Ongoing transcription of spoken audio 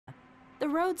The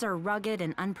roads are rugged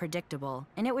and unpredictable,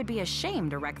 and it would be a shame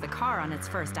to wreck the car on its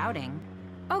first outing.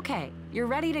 Okay, you're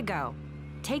ready to go.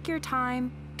 Take your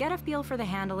time, get a feel for the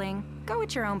handling, go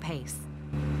at your own pace.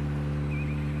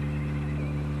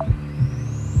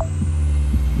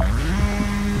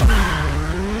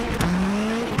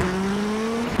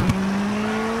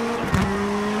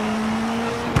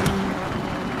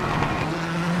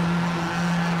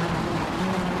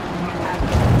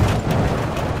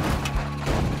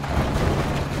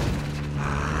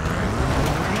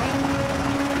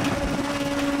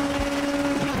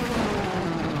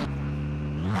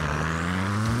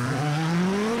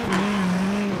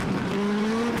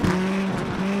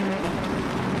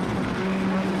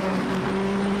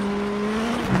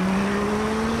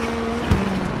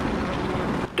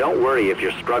 Don't worry if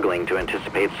you're struggling to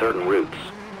anticipate certain routes.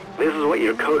 This is what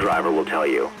your co-driver will tell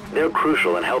you. They're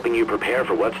crucial in helping you prepare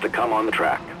for what's to come on the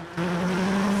track.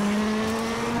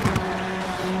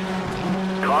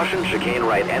 Caution, chicane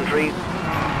right entry.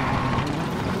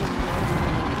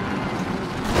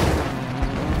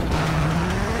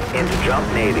 Into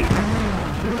jump Navy.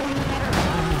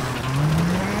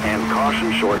 And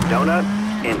caution, short donut.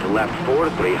 Into left 4,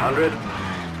 300.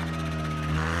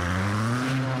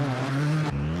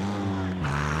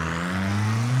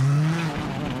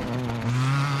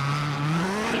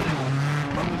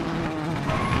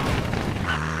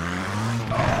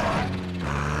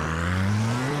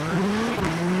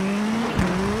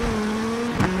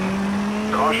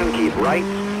 Caution, keep right.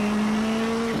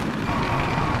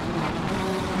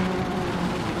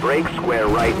 Brake square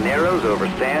right narrows over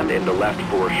sand into left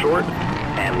 4 short.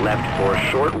 And left 4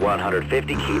 short,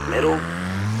 150, keep middle.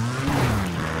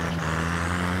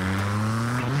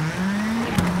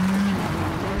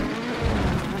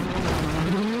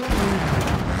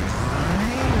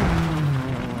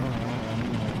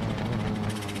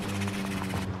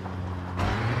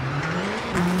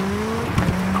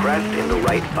 Crest into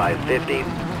right 550.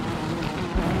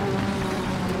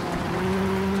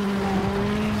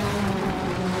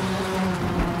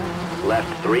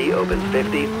 Left 3 opens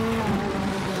 50.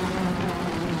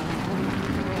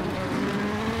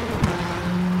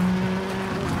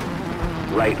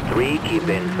 Right 3, keep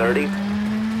in 30.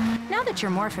 Now that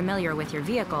you're more familiar with your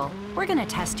vehicle, we're gonna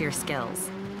test your skills.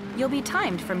 You'll be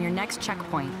timed from your next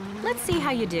checkpoint. Let's see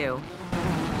how you do.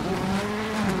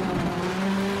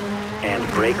 And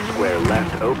brake square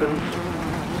left opens.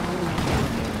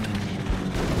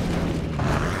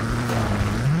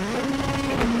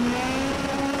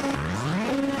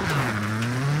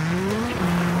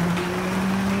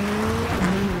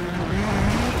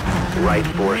 Right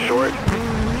 4 short.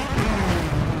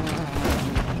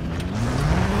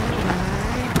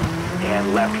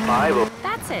 And left 5.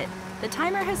 That's it. The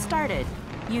timer has started.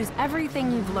 Use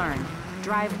everything you've learned.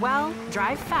 Drive well,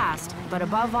 drive fast, but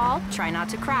above all, try not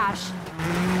to crash.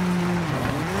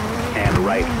 And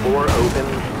right 4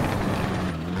 opens.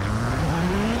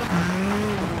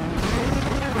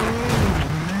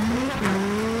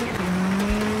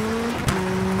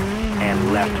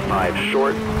 And left 5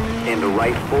 short. Into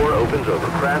right 4 opens over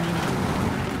crest.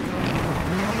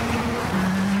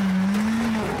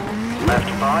 Left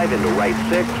 5 into right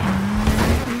 6.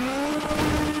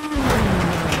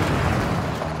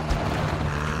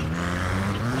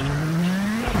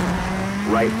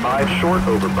 Right 5 short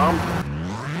over bump.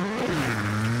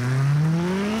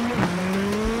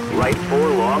 Right 4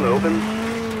 long opens.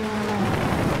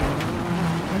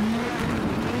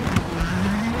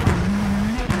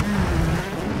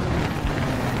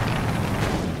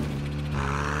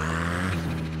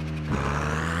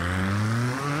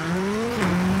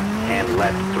 And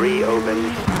left 3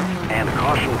 opens. And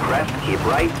caution crest, keep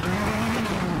right.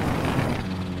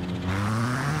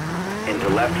 Into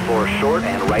left 4 short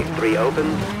and right 3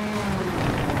 opens.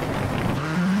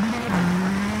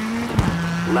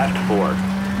 Left 4.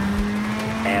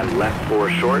 And left 4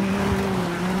 short.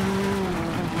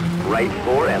 Right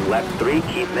 4 and left 3,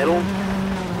 keep middle.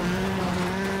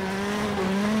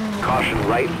 Caution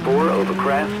right 4 over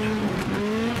crest.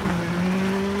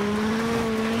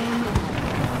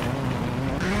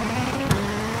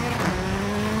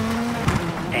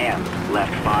 And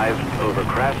left 5 over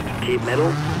crest, keep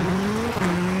middle.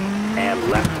 And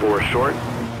left 4 short.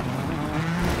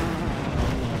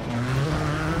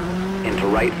 Into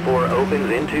right 4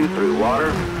 opens into through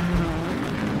water.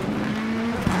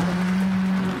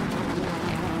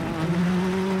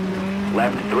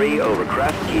 Left 3 over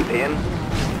crest, keep in.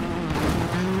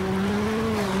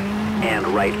 And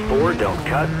right 4, don't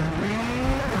cut.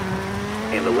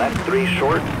 Into left 3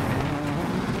 short.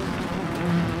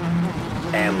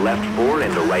 And left 4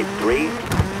 into right 3.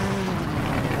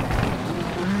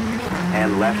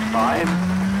 and left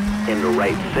 5, into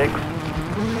right 6,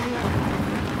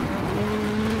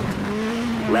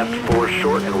 left 4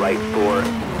 short and right 4,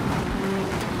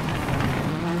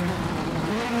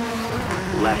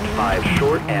 left 5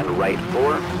 short and right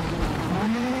 4,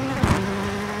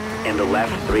 into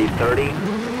left 330,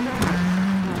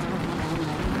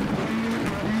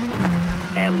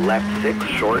 and left 6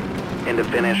 short, into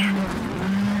finish.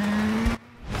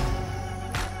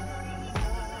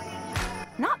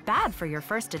 Not bad for your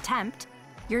first attempt.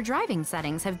 Your driving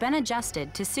settings have been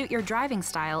adjusted to suit your driving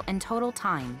style and total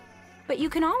time, but you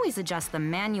can always adjust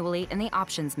them manually in the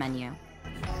options menu.